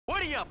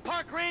you, a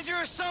park ranger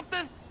or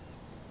something?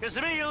 Because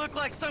to me you look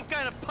like some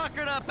kind of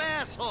puckered up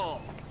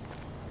asshole.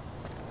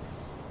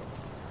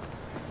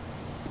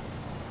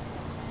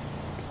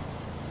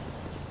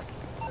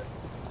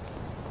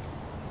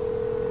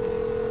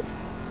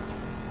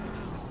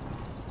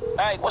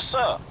 Hey, what's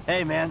up?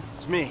 Hey man,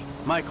 it's me,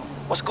 Michael.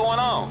 What's going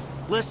on?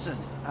 Listen,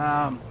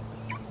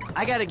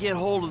 I gotta get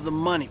hold of the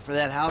money for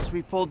that house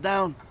we pulled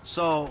down,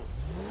 so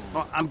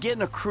well, I'm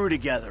getting a crew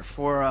together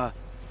for,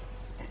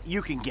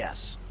 you can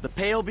guess. The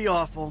pay will be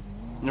awful,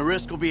 and the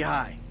risk will be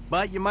high.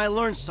 But you might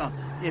learn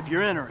something, if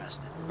you're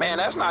interested. Man,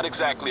 that's not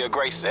exactly a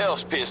great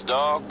sales pitch,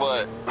 dog,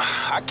 but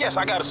I guess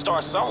I gotta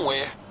start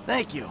somewhere.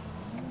 Thank you.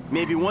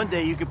 Maybe one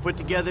day you could put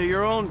together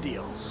your own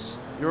deals,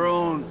 your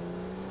own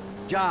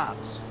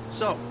jobs.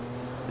 So,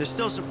 there's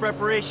still some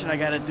preparation I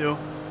gotta do.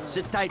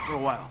 Sit tight for a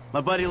while.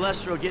 My buddy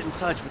Lester will get in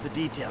touch with the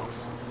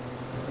details.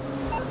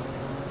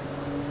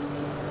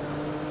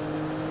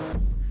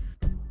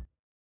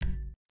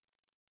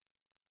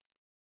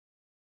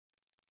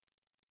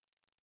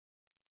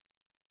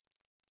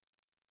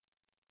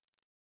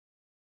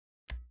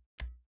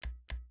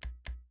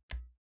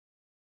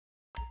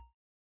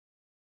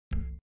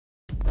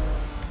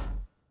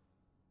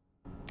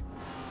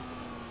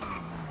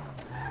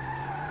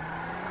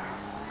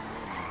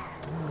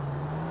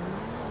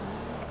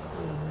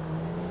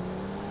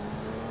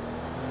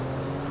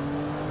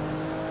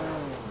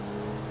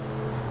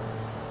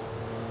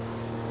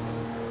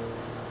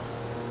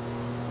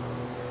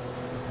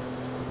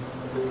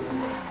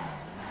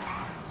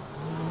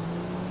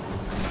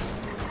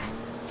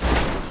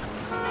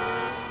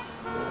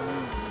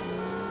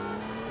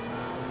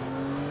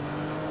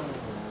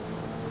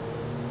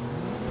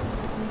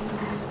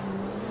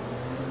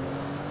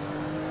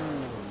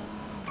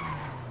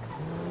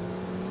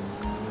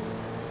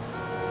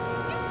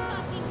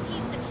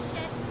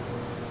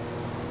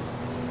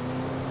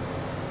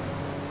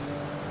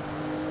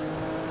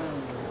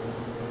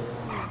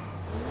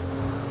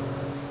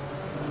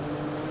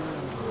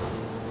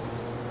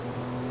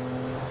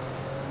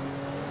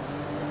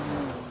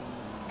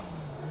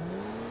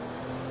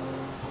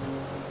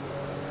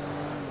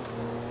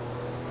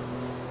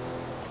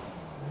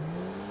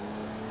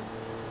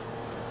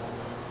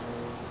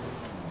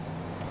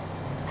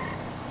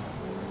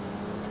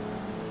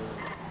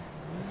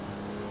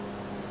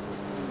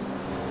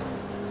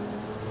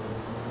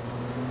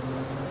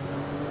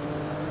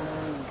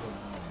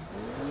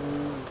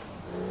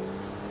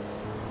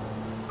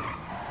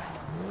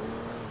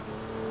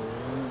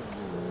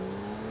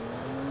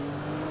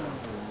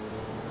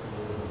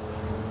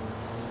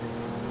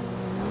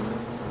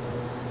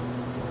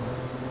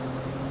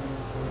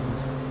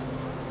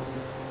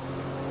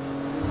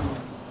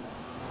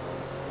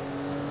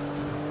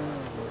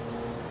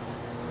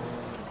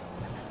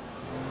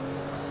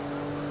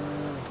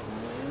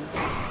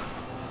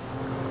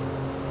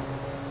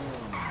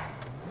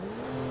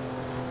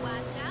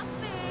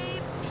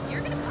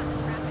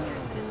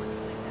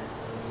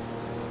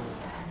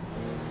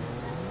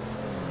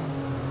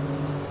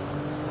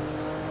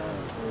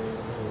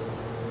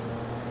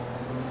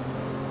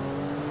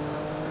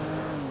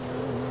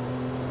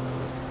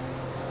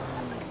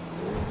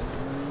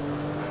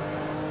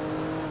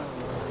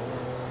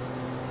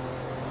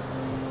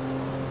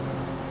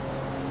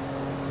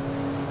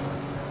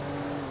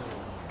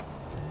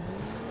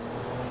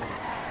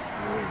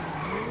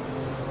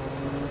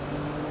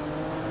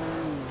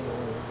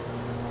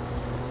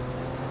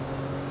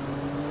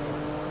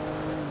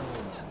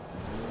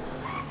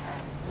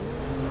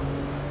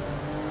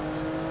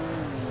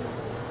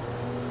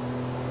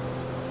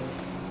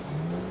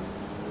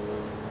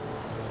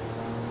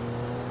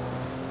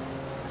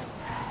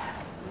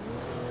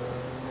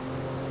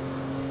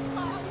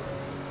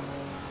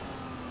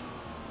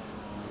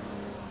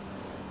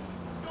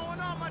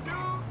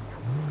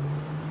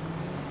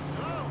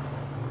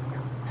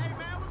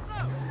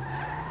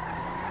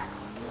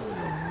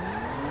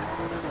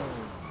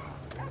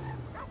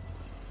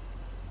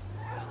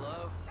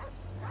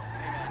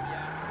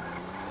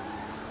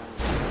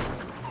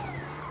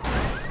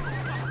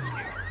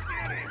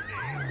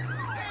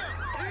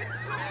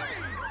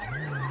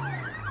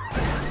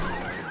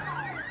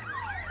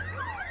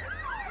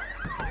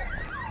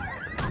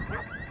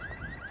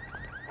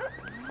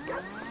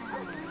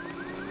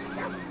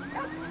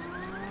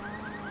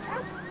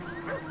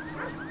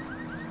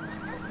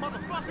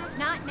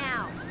 Not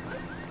now.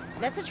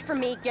 Message from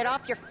me, get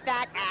off your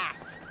fat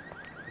ass.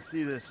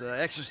 See, this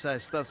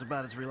exercise stuff's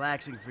about as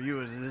relaxing for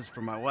you as it is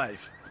for my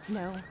wife.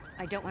 No,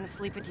 I don't want to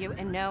sleep with you,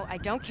 and no, I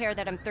don't care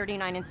that I'm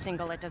 39 and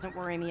single. It doesn't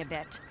worry me a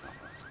bit.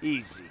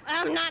 Easy.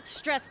 I'm not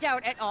stressed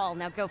out at all.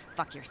 Now go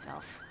fuck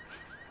yourself.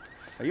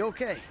 Are you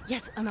okay?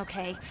 Yes, I'm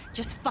okay.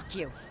 Just fuck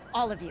you.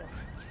 All of you.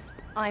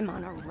 I'm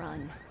on a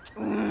run.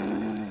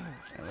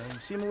 You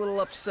seem a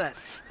little upset.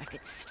 I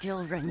could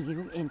still run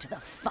you into the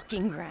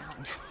fucking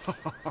ground.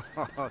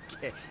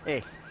 Okay.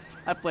 Hey,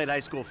 I played high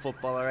school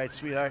football, all right,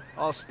 sweetheart?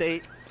 All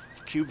state,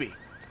 QB.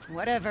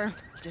 Whatever.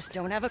 Just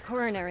don't have a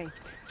coronary.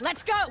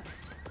 Let's go!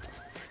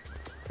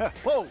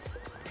 Whoa!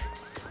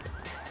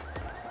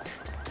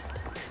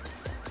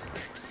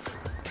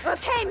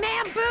 Okay,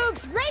 man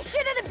boobs, race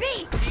you to the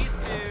beach!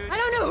 I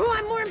don't know who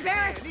I'm more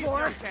embarrassed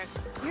for.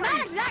 You're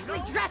not exactly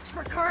dressed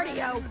for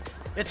cardio.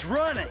 It's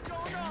running.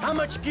 How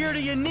much gear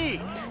do you need?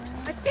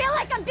 I feel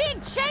like I'm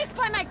being chased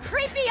by my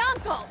creepy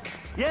uncle.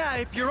 Yeah,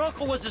 if your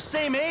uncle was the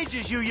same age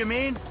as you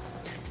mean?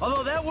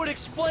 Although that would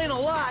explain a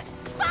lot.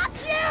 Fuck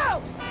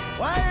you!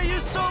 Why are you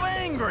so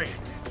angry?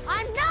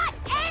 I'm not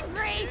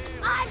angry,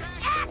 I'm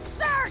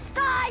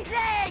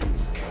exercising!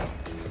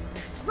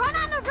 Run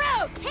on the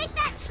road, take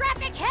that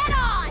traffic head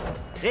on!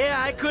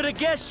 Yeah, I could have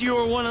guessed you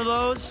were one of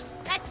those.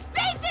 That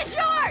space is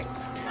yours!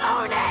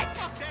 Own it!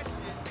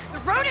 The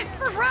road is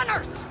for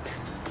runners!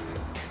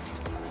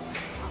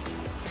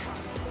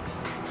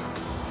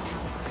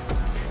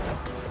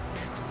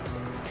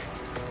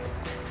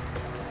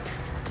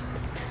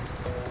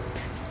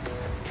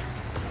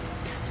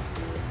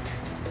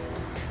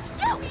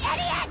 You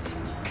idiot!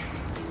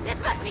 This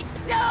must be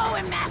so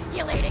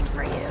emasculating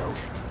for you!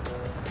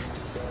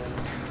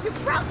 You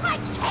broke my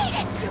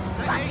cadence, you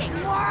fucking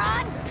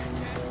moron!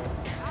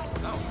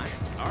 Oh, I'm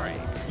sorry.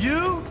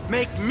 You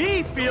make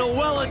me feel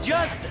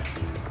well-adjusted.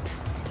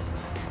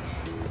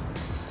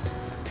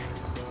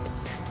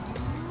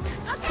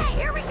 Okay,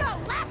 here we go,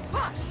 last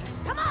push!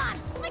 Come on,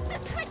 flick the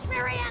switch,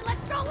 Marianne,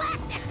 let's go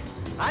lactic!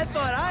 I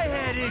thought I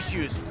had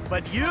issues,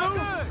 but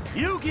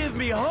you give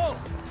me hope.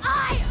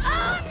 I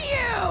own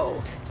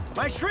you!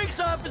 My shrink's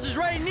office is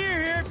right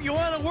near here if you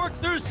want to work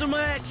through some of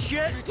that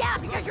shit. Yeah,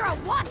 because you're a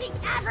walking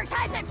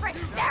advertisement for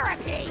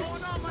therapy!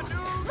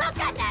 Look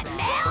at that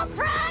male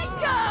pride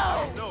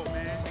go! No,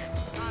 man.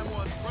 I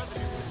was brother.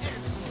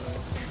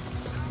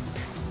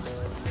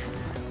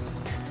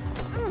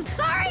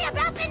 Sorry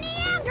about the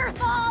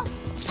Neanderthal!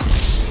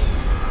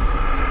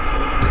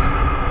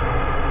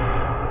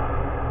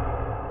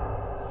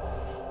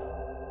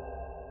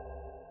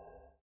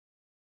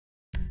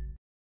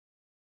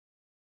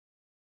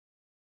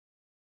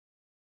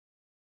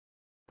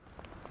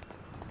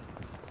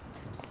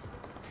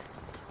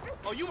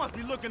 Oh, you must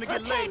be looking to get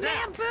Okay, laid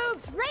man down.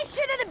 boobs, race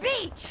you to the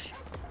beach!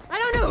 I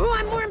don't know who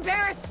I'm more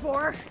embarrassed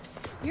for.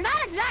 You're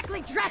not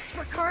exactly dressed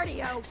for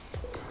cardio.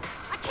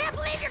 I can't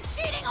believe you're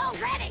cheating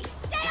already!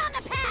 Stay on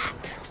the path!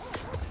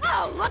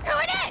 Oh, look who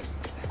it is!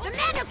 The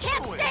man who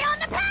can't stay on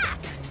the path!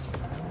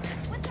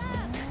 What's up?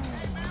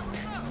 Hey, man,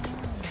 what's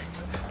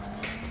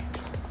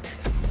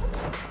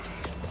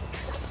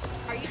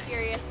up? Are you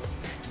serious?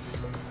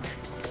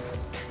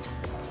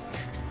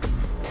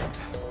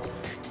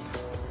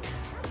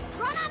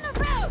 Run on the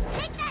road!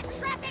 Take that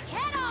traffic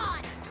head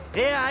on!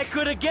 Yeah, I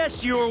could have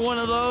guessed you were one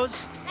of those.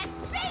 That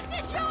space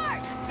is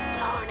yours!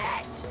 Own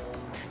it!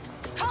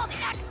 Call the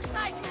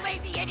exercise, you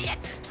lazy idiot!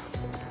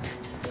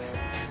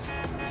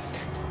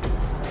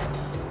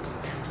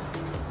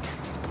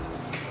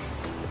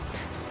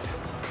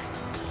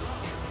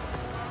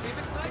 If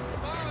it's nice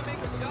tomorrow, I make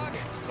a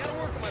jogging. Gotta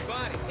work on my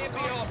body. Can't be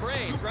all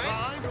brains, right?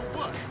 Blind or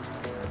what?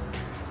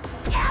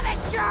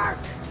 Amateur!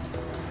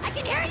 I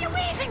can hear you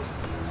wheezing!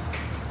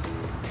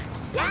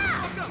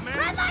 Yeah! What's up, man?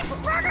 Red Light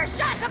Burger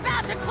Shop's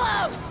about to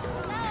close!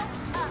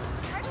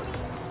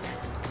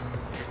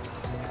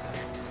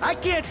 I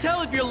can't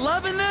tell if you're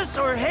loving this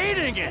or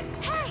hating it.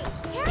 Hey!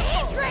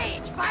 He's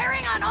rage!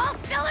 Firing on all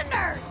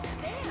cylinders!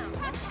 Damn!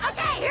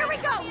 Okay, here we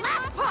go!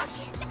 Last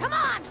push! Come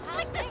on!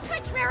 Flick the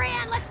switch,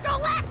 Marianne! Let's go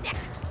lactic!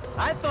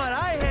 I thought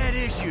I had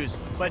issues,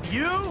 but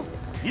you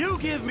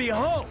give me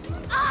hope.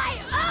 I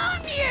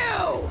own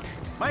you!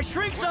 My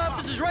shrink's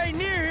office is right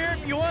near here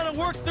if you want to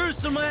work through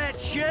some of that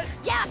shit.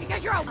 Yeah,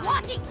 because you're a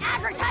walking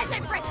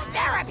advertisement for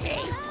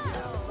therapy!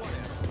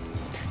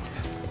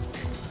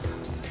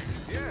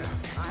 Yeah,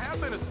 I have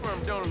been a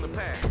sperm donor in the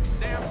past.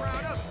 Damn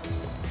proud of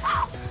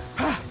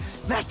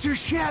it. Not too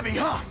shabby,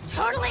 huh?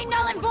 Totally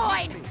null and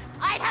void!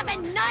 I'd have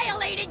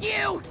annihilated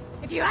you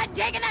if you hadn't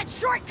taken that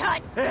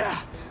shortcut! Yeah,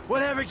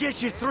 whatever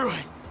gets you through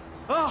it.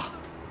 Oh,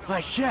 my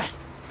chest.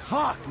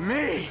 Fuck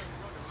me.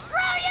 Screw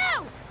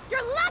you!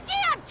 You're lucky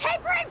I'm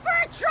tapering for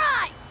a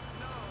try!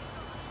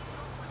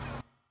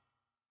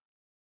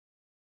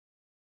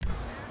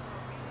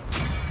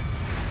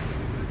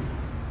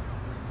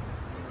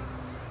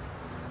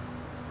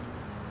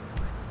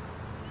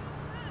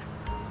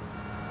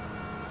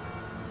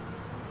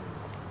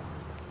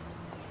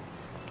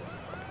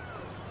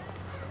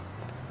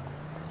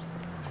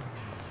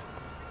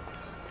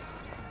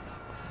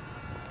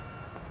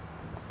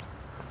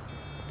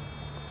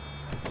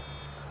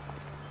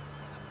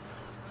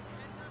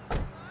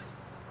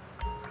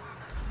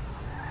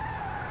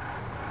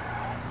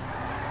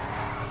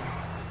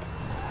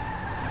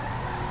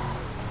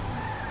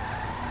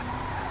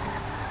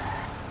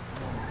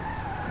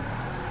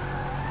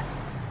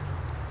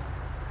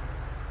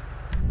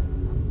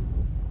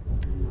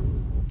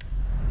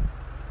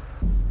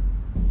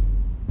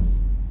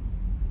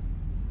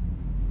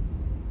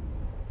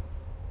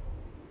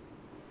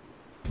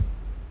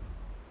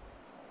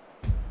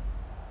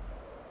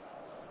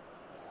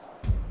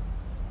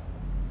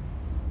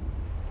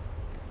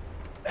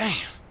 Damn.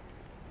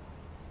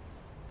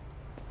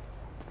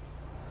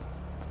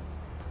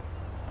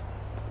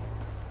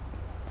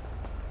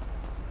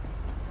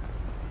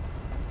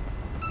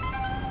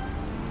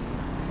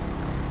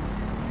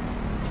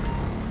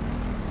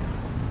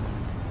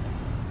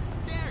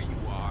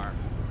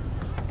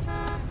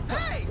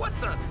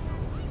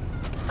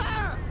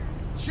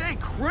 Jay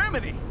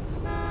Criminy!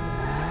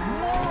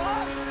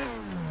 Moron!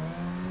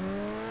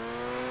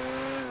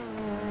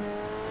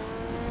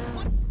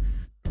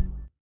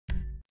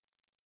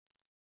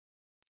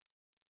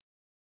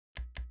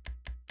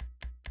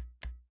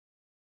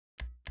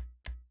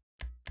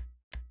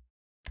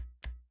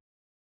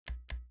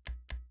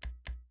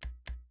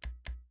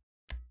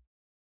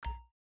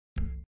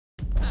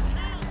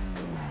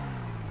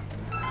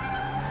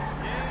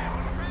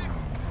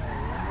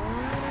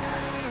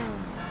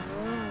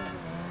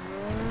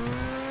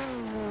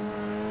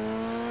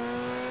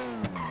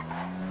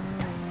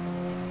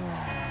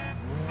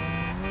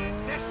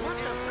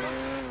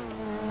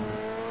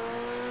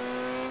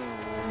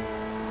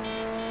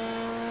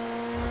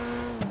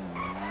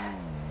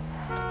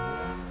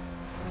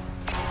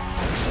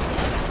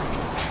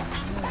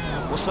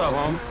 What's up,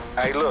 homie?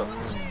 Hey, look.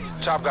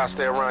 Chop got to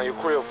stay around your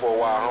crib for a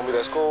while, homie.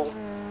 That's cool?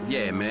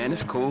 Yeah, man,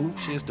 it's cool.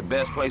 Shit's the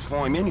best place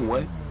for him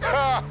anyway.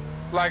 Ha!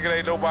 Like it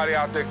ain't nobody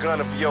out there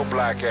gunning for your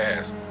black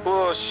ass.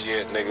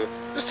 Bullshit, nigga.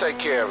 Just take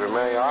care of it,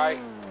 man, all right?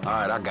 All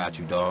right, I got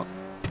you, dog.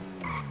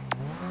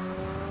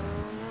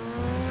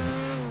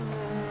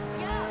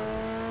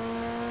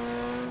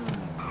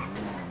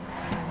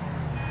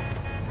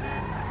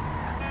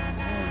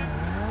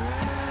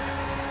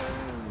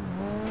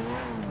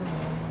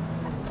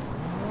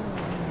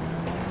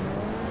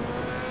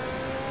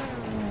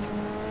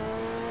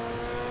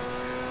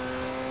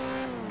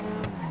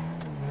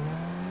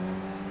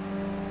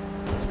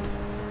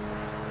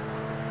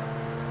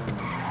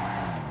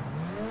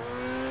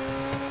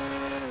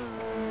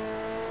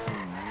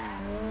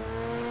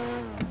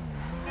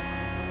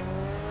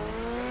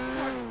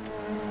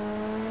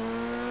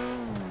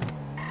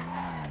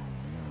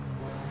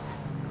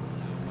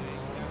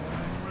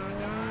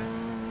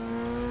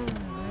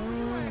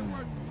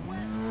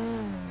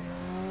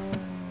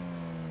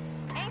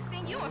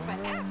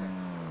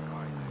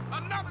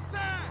 Another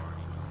time!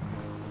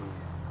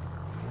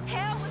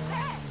 Hell was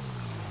that?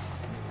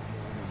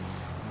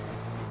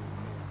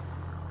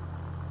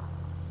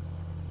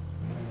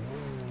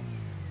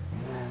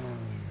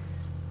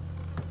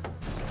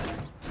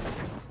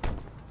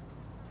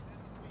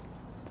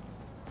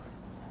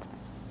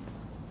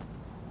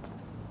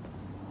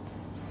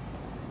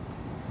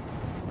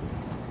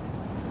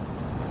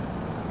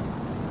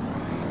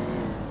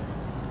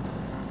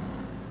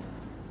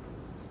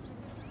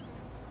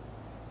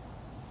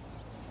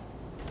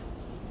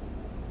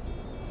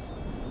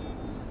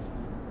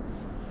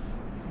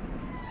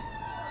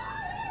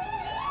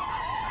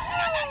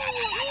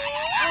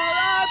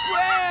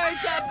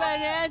 Have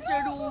been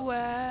answered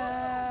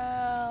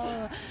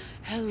well.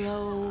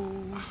 Hello.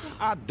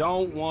 I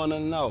don't want to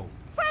know.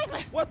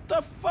 Franklin! What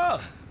the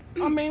fuck?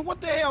 I mean, what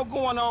the hell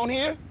going on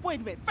here? Wait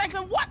a minute.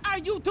 Franklin, what are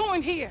you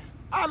doing here?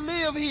 I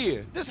live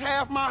here. This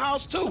half my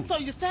house, too. So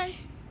you say?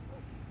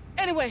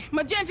 Anyway,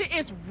 Magenta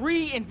is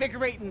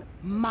reinvigorating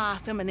my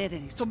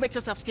femininity. So make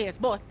yourself scarce.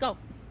 Boy, go.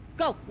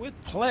 Go.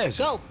 With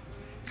pleasure. Go.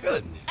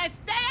 Goodness. And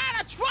stay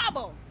out of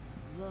trouble.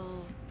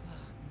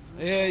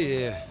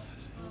 Yeah.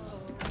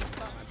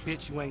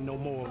 Bitch, you ain't no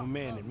more of a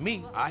man than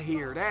me. I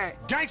hear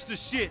that. Gangster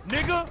shit,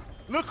 nigga.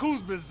 Look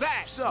who's bizarre.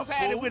 What's up,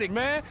 at it fool? with it,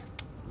 man.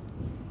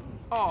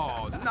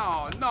 Oh,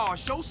 no.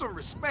 Show some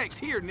respect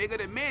here, nigga.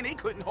 The man, they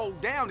couldn't hold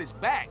down his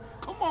back.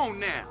 Come on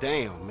now.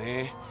 Damn,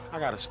 man. I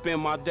gotta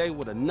spend my day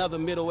with another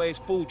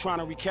middle-aged fool trying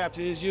to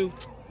recapture his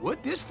youth.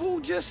 What this fool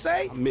just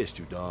say? I missed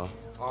you, dawg.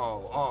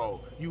 Oh,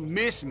 you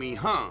miss me,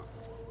 huh?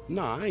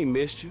 Nah, I ain't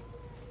missed you.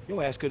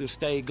 Your ass could have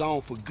stayed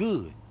gone for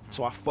good.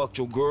 So I fucked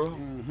your girl,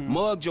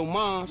 mugged your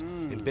moms,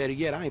 and better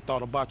yet, I ain't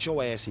thought about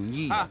your ass in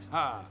years. Ha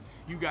ha.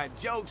 You got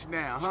jokes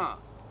now, huh?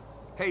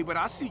 Hey, but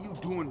I see you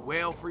doing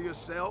well for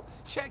yourself.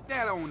 Check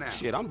that on out.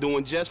 Shit, I'm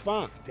doing just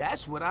fine.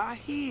 That's what I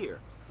hear.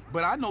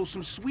 But I know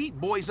some sweet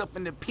boys up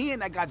in the pen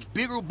that got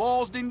bigger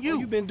balls than you. Oh,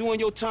 you been doing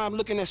your time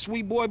looking at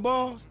sweet boy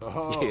balls?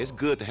 Oh. Yeah, it's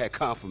good to have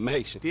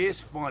confirmation. This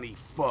funny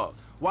fuck.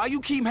 Why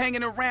you keep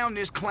hanging around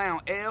this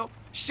clown, L?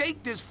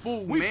 Shake this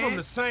fool, We man. from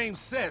the same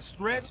set,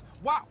 Stretch.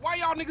 Why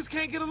y'all niggas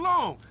can't get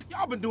along?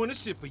 Y'all been doing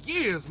this shit for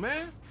years,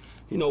 man.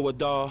 You know what,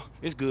 dawg?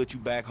 It's good you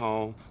back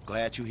home.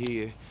 Glad you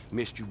here.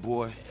 Missed you,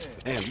 boy.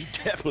 Damn, you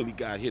definitely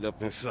got hit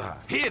up inside.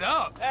 Hit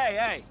up?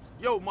 Hey.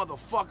 Yo,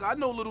 motherfucker, I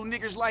know little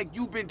niggas like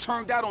you been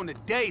turned out on the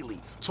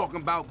daily. Talking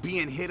about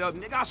being hit up,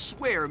 nigga, I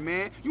swear,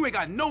 man. You ain't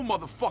got no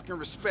motherfucking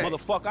respect.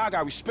 Motherfucker, I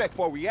got respect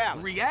for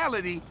reality.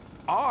 Reality?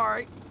 All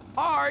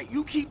right,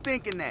 you keep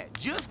thinking that.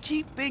 Just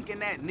keep thinking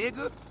that,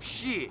 nigga.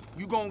 Shit,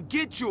 you gonna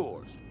get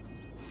yours.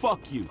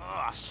 Fuck you.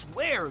 I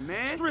swear,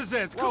 man.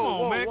 Strizette, come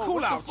on, man. Cool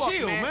what the out. fuck,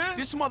 Chill, man.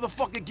 This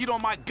motherfucker get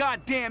on my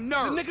goddamn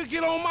The nerves. nigga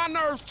get on my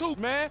nerves, too,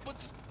 man. But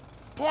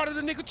part of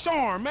the nigga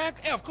charm, man.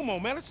 F, come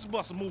on, man. Let's just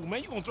bust a move,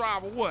 man. You gonna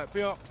drive or what,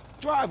 pimp?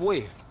 Drive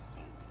where?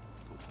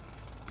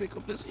 Pick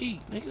up this heat,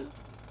 nigga.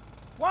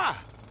 Why?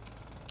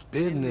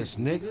 Business,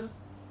 nigga.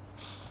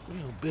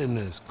 Real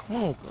business. Come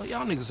on,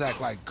 y'all niggas act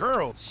like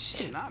girls.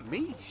 Shit. Not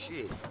me,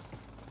 shit.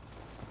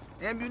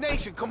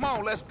 Ammunition, come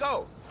on, let's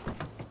go.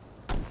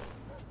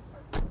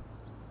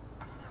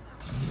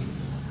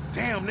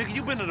 Damn, nigga,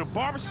 you been to the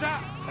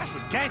barbershop? That's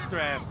a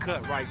gangster-ass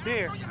cut right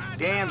there.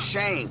 Damn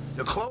shame.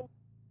 The clothes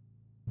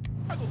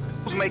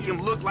make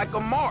him look like a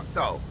mark,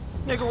 though.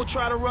 Nigga will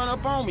try to run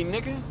up on me,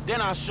 nigga.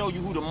 Then I'll show you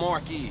who the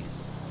mark is.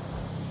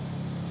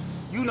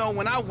 You know,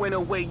 when I went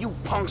away, you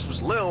punks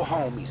was little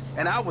homies,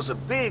 and I was a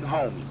big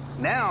homie.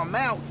 Now I'm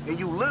out, and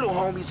you little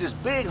homies is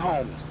big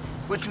homies.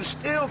 But you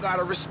still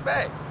gotta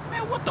respect.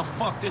 Man, what the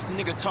fuck this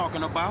nigga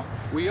talking about?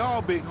 We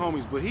all big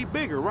homies, but he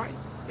bigger, right?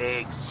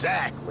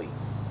 Exactly.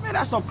 Man,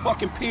 that's some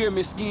fucking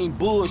pyramid scheme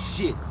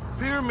bullshit.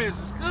 Pyramids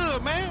is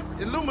good, man.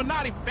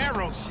 Illuminati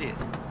pharaoh shit.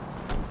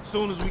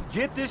 Soon as we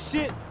get this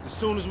shit, as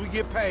soon as we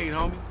get paid,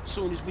 homie.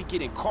 Soon as we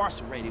get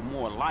incarcerated,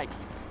 more likely.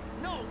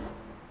 No.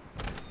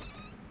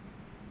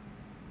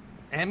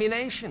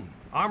 Ammunition.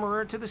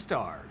 Armorer to the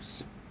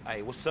stars.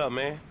 Hey, what's up,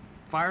 man?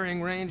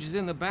 Firing range is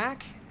in the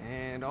back,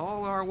 and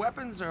all our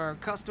weapons are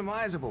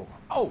customizable.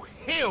 Oh,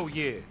 hell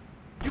yeah.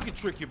 You can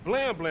trick your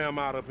blam-blam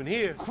out up in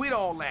here. Quit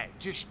all that.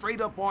 Just straight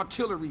up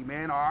artillery,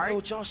 man, all right?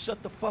 Yo, y'all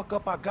shut the fuck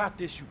up. I got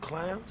this, you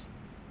clowns.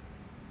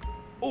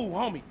 Ooh,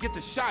 homie, get the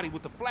shotty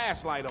with the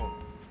flashlight on.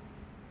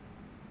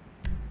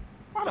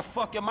 Why the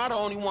fuck am I the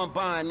only one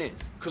buying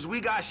this? Cause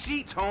we got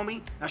sheets,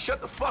 homie. Now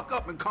shut the fuck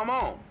up and come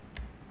on.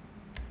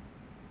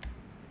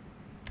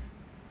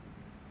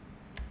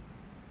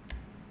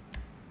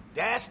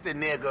 That's the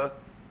nigga.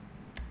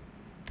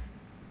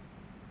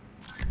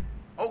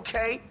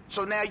 Okay,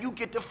 so now you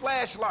get the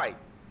flashlight.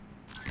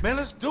 Man,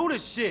 let's do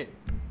this shit.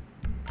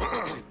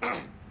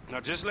 Now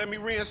just let me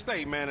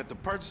reinstate, man, that the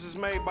purchases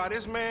made by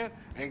this man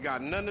ain't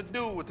got nothing to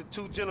do with the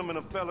two gentlemen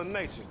of fellow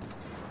nature.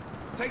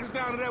 Take us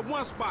down to that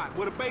one spot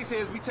where the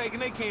baseheads be taking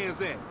their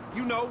cans at.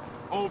 You know,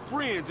 on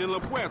Fringe in La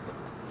Puerta.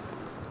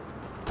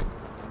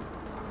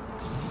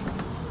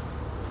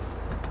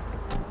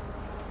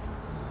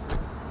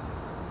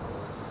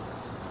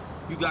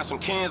 You got some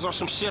cans or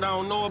some shit I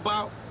don't know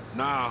about?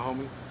 Nah,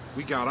 homie.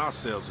 We got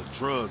ourselves a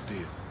drug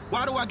deal.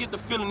 Why do I get the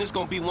feeling this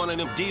gonna be one of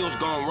them deals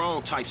gone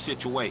wrong type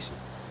situations?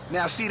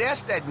 Now see,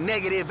 that's that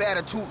negative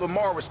attitude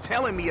Lamar was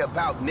telling me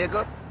about,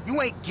 nigga.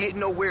 You ain't getting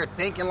nowhere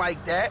thinking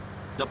like that.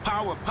 The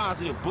power of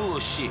positive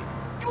bullshit.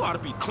 You ought to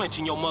be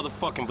clenching your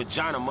motherfucking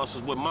vagina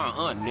muscles with my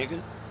aunt, nigga.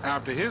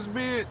 After his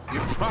bid,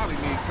 it probably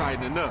need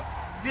tightening up.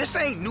 This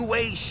ain't new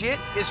age shit,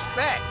 it's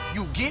fact.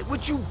 You get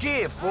what you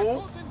give,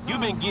 fool. You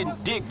been getting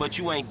dick, but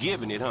you ain't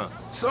giving it, huh?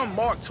 Some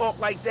Mark talk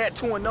like that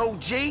to an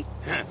OG?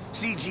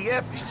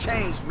 CGF has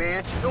changed,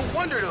 man. No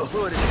wonder the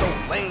hood is so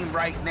lame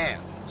right now.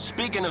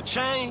 Speaking of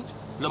change,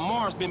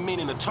 Lamar's been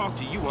meaning to talk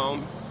to you,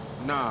 homie.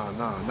 Nah,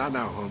 not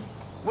now, homie.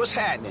 What's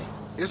happening?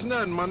 It's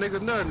nothing, my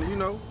nigga, nothing, you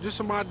know. Just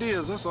some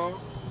ideas, that's all.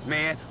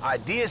 Man,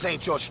 ideas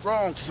ain't your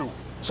strong suit,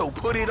 so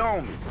put it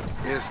on me.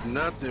 It's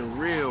nothing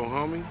real,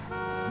 homie.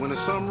 When it's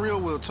something real,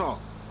 we'll talk.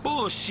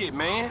 Bullshit,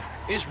 man.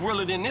 It's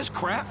realer than this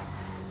crap.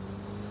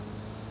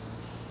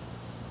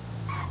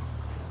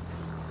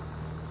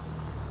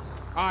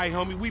 All right,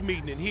 homie, we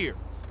meeting in here.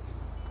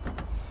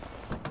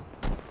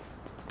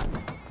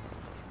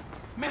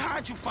 Man,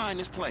 how'd you find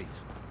this place?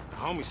 The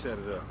homie set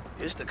it up.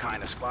 It's the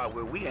kind of spot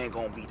where we ain't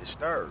gonna be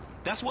disturbed.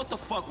 That's what the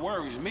fuck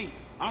worries me.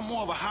 I'm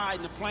more of a hide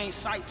in the plain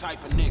sight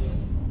type of nigga.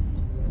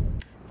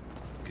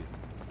 Good.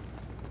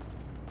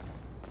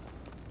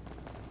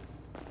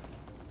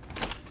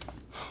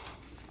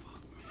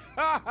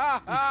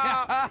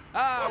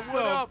 What's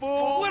up,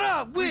 fool? What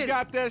up with We it?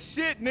 got that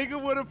shit,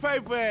 nigga, with a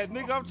paper at.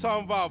 Nigga, I'm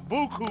talking about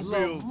buku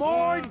bills.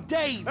 Lamar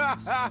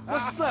Davis.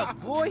 What's up,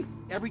 boy?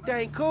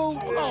 Everything cool?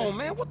 Hold on,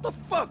 man. What the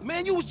fuck,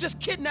 man? You was just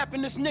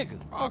kidnapping this nigga.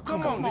 Oh,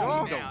 come on,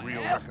 dog. You don't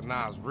real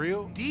recognize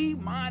real. D,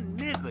 my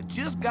nigga,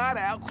 just got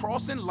out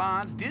crossing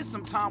lines, did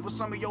some time with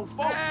some of your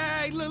folks.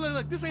 Hey,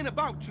 look, this ain't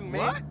about you,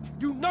 man. What?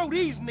 You know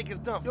these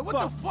niggas done Yo, what the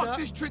fucked fuck up.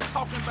 this trick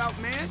talking about,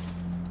 man?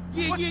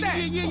 Yeah, What's that?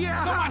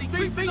 yeah. Somebody See,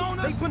 creeping on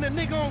us? They putting a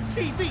nigga on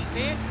TV,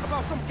 man,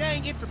 about some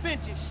gang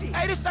intervention shit.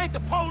 Hey, this ain't the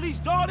police,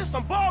 dog. This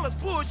some ballers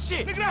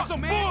bullshit. Nigga, that's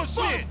some man.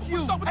 bullshit. Fuck you.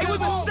 What's up with Hey, this we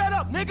been ball? set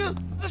up, nigga.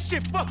 This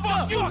shit fucked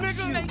up. you,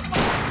 nigga. Ain't fuck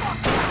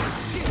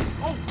shit.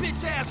 Oh,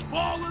 bitch ass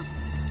ballers.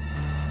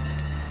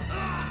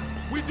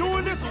 We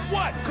doing this or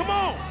what? Come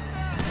on.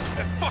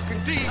 That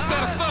fucking D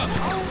set us up.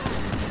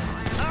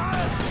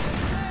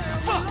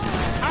 Fuck.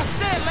 I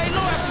said lay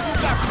low after you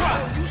got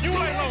cropped. You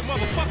ain't no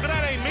motherfucker,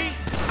 that ain't me.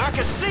 I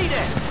can see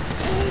that.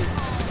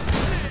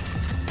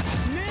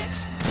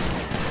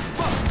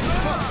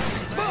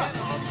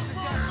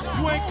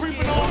 You ain't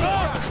creeping on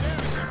us.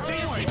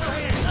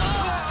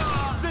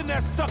 Send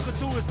that sucker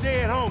to his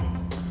dead homie.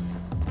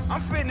 I'm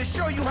finna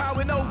show you how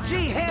an OG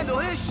handle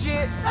his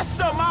shit. That's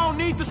something I don't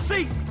need to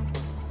see.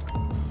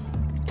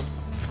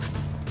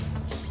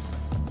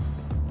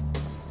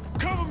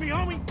 Cover me,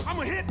 homie.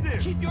 I'ma hit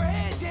this. Keep your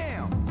head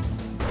down.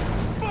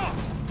 Fuck.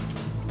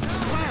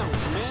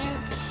 Clowns,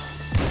 man.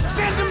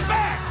 Send him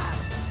back.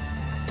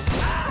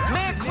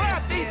 Man,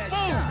 crap these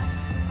fools.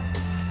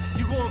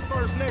 You going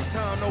first next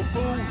time, no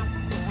fool.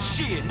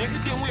 Shit,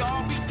 nigga, then we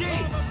all be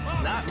dead.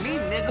 Not me,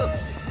 nigga.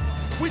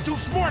 We too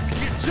smart to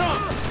get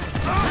jumped.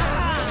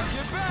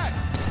 Get back.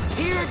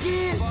 Here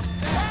again?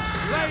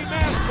 Lame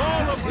ass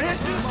ball of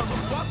bitches!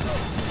 Motherfucker!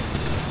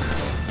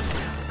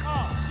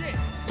 Oh, shit!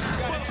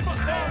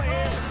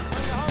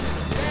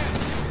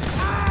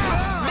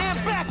 Man,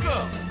 back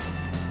up!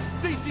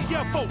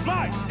 CTF for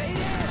life! Stay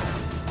there.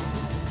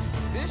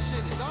 This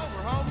shit is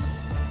over, homie.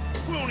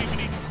 We don't even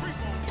need to creep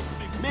on these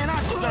niggas. Man, I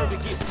deserve to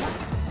get...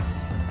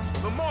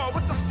 Lamar,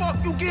 what the fuck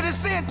you get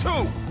us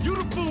into? You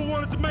the fool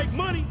wanted to make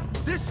money.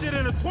 This shit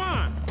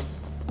intertwined.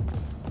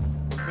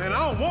 Man, I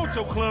don't want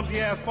your clumsy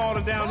ass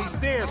falling down these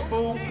stairs,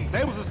 fool.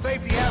 They was a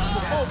safety hazard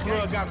before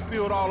blood got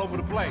spilled all over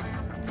the place.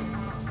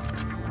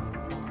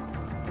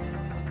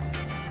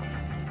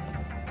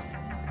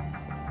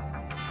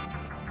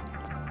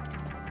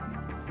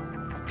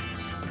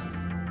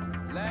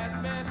 Last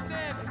man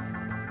standing.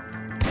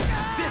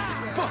 This is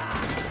fuck.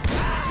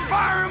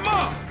 Fire him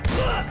up!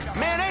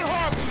 Man, they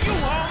hard for you,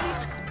 homie.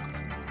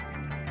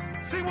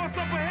 See what's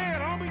up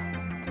ahead, homie.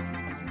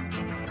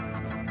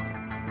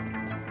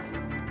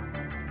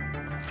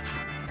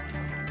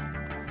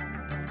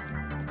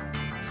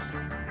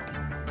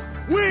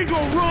 We ain't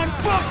gonna run.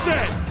 Fuck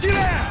that. Get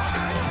out.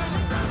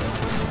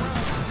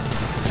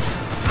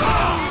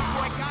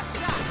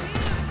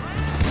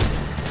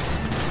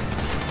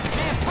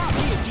 Man, pop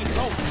here, get it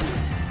over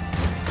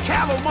with.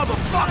 Callow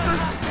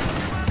motherfuckers!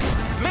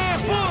 Man,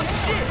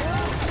 bullshit!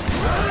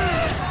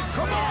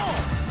 Come on!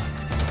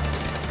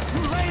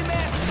 You lame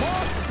ass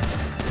boy!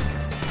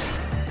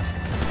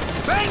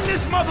 Bang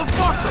this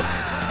motherfucker!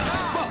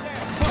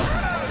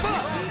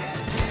 Fuck!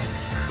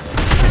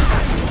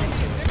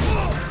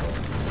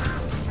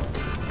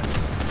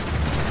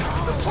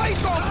 The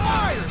place on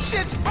fire!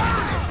 Shit's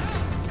burning!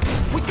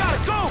 We gotta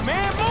go,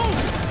 man! Move!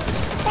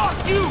 Fuck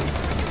you!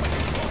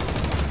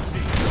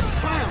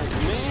 Clowns,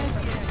 man!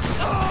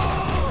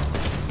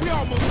 We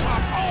almost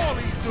popped all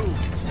these dudes.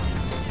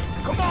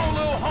 Come on,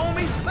 little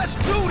homie. Let's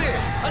do this.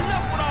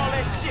 Enough with all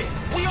that shit.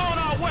 We on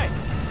our way.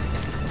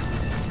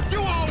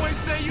 You always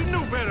say you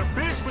knew better,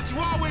 bitch, but you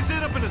always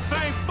end up in the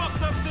same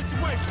fucked up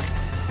situation.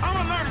 I'm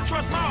gonna learn to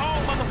trust my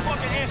own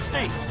motherfucking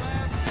instincts.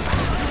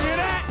 You hear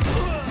that?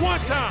 One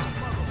time.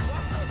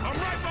 I'm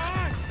right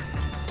behind you.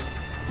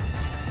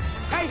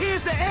 Hey,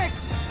 here's the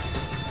exit.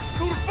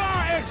 Through the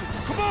fire exit.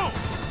 Come on.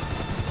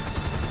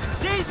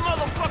 These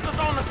motherfuckers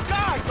on the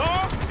sky,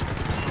 dog.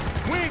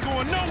 We ain't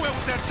going nowhere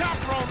with that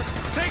chopper on us.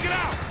 Take it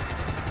out.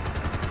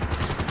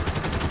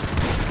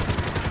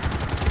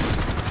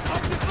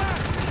 Up the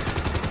ladder.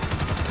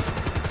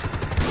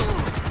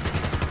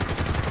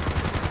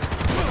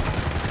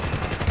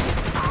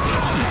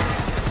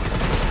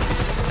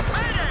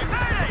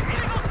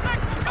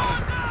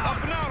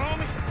 Up and out,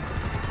 homie.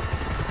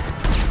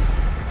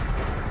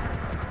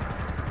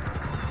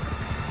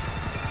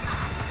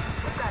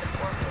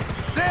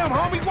 Damn,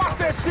 homie, watch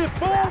that shit,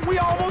 fool. We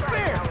almost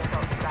there.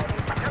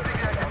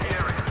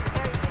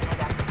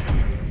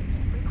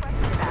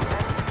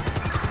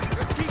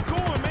 Let's keep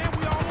going, man.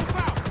 We almost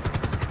out.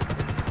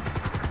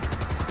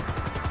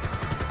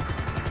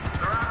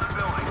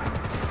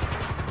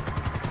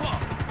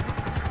 Fuck.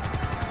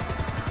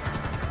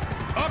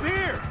 Up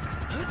here.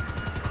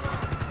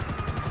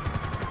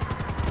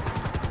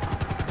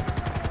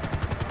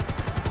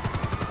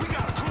 We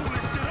gotta cool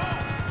this shit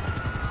off.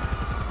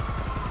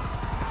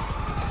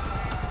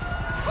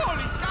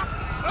 Holy cow!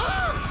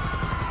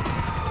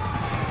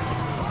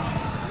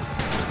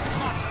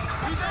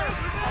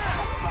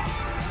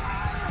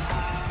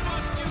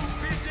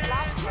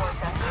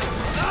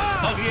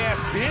 Ugly ass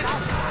bitch!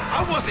 I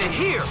wasn't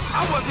here.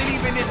 I wasn't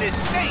even in this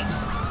state.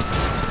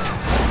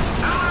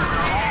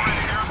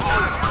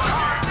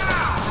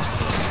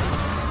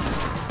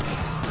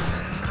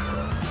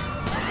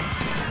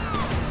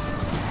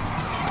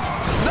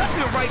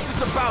 Nothing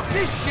righteous about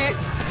this shit.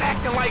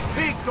 Acting like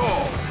big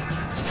dog.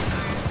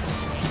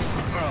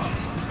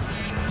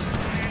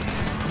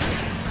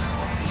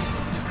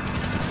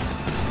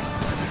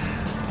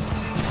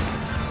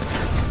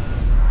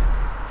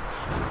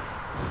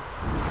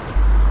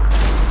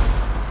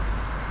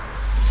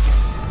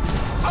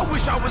 I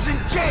wish I was in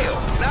jail,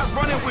 not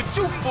running with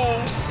you,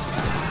 fool.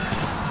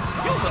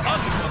 You's an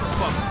ugly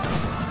motherfucker.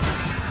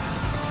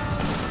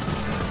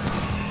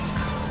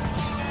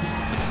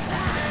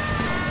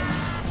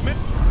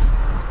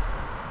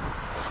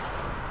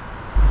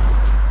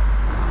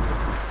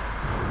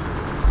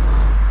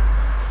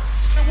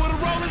 And where the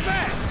roll is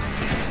at?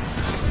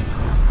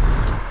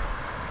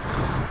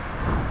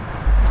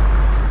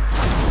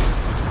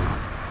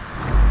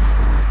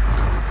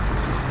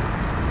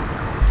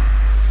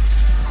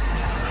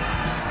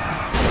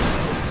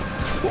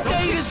 Who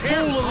gave this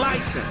fool a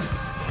license?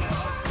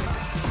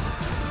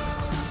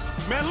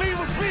 Man, leave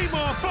us be,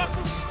 motherfucker.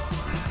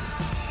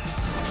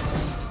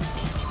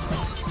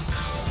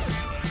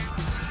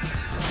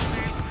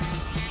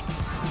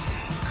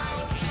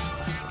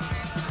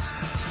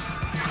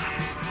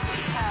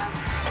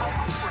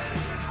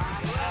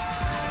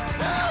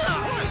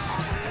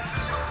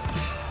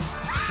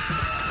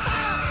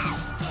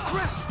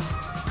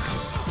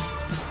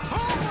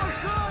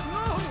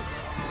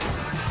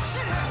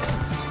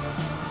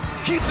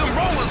 Keep them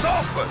rollers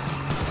off us.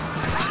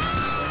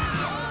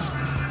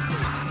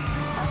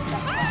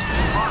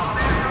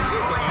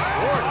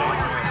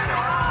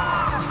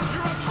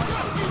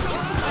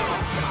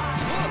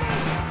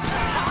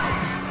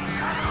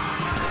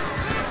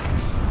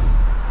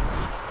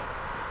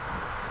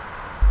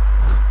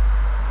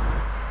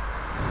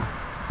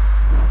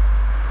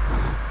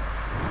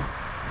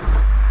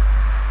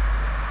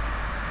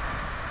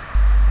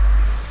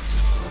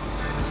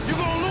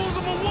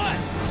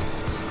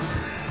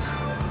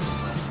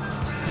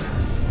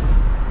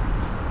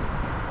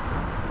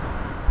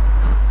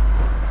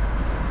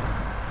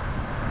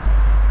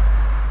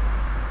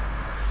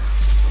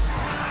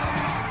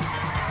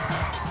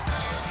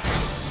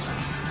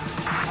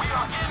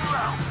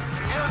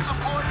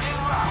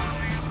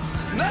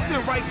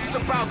 Nothing righteous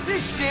about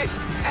this shit,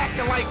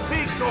 acting like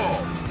big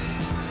dog.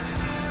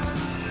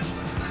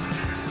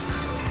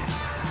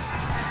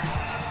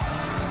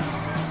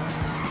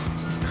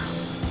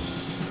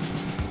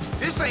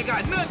 This ain't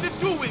got nothing to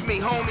do with me,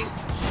 homie.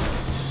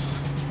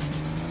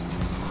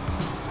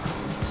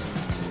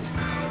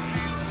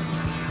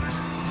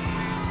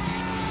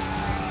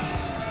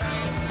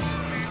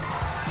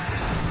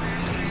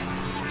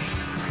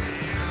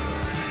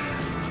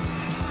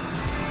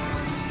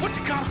 What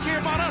the cops care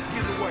about us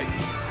getting away?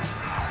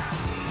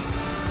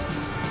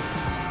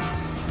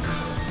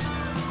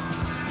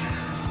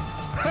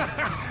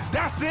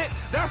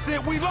 That's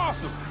it, we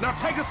lost him. Now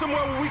take us somewhere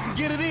where we can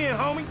get it in,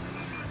 homie.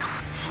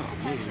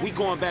 Man, we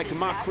going back to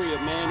my crib,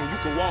 man, and you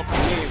can walk in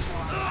there.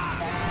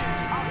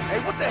 Hey,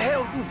 what the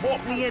hell you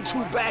walked me into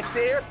back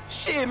there?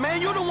 Shit,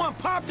 man, you the one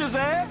popped his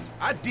ass.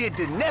 I did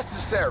the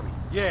necessary.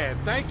 Yeah,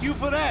 thank you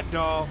for that,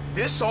 dawg.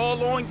 This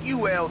all on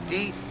you,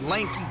 LD,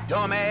 lanky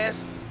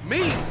dumbass. Me?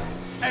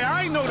 Hey,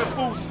 I ain't know the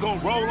fools was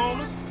gonna roll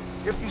on us.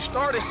 If you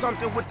started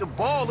something with the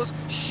ballers,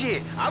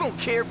 shit, I don't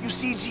care if you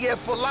CGF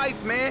for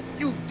life, man.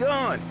 You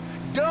done.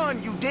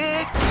 Done, you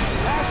dig?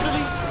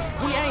 Actually,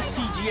 we ain't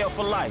CGL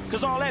for life,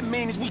 because all that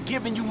means is we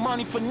giving you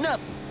money for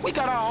nothing. We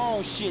got our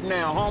own shit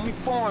now, homie,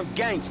 foreign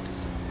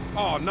gangsters.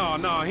 Oh,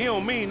 no, he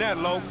don't mean that,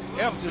 Lo.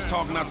 F just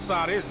talking out the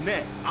side of his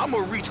neck.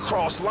 I'ma reach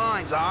cross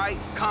lines, all right?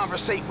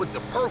 Conversate with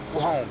the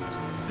purple homies.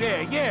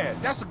 Yeah,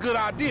 that's a good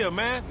idea,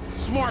 man.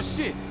 Smart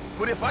shit.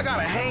 But if I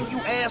gotta hang you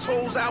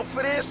assholes out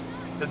for this,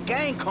 the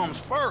gang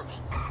comes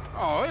first.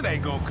 Oh, it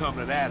ain't gonna come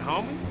to that,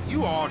 homie.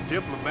 You all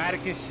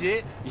diplomatic and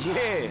shit.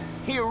 Yeah,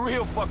 he a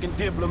real fucking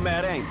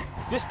diplomat, ain't he?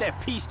 This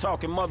that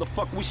peace-talking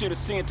motherfucker we should have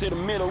sent to the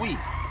Middle East.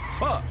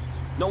 Fuck.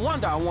 No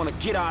wonder I want to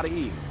get out of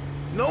here.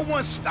 No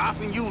one's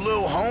stopping you,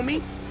 little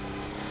homie.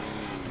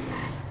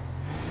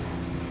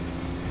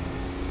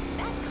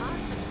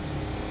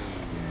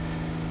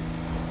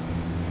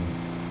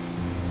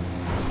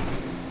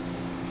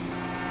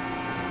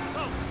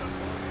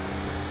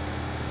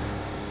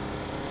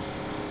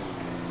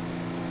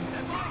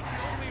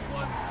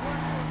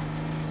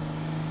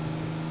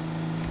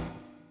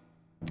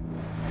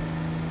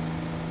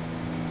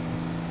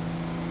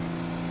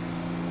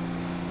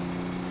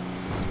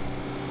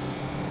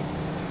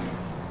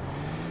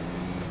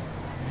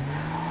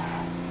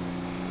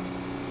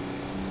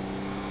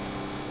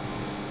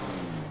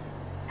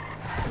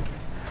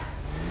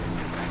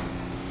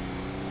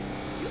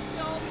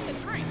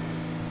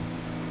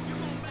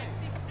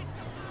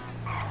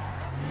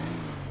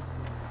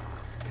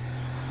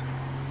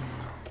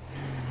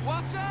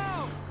 Watch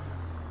out!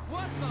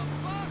 What the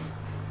fuck?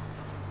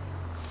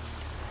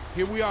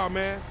 Here we are,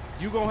 man.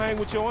 You gonna hang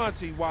with your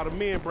auntie while the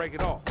men break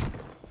it off.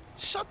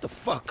 Shut the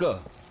fuck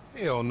up.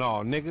 Hell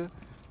no, nigga.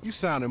 You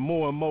sounding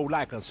more and more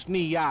like a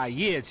snee-eye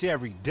itch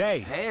every day.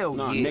 Hell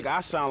Nah, yeah. nigga, I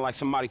sound like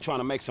somebody trying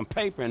to make some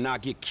paper and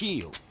not get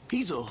killed.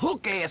 He's a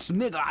hook-ass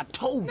nigga, I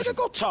told you. Nigga,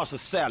 go toss a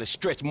salad,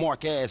 stretch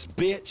mark ass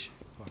bitch.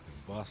 Fucking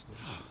buster.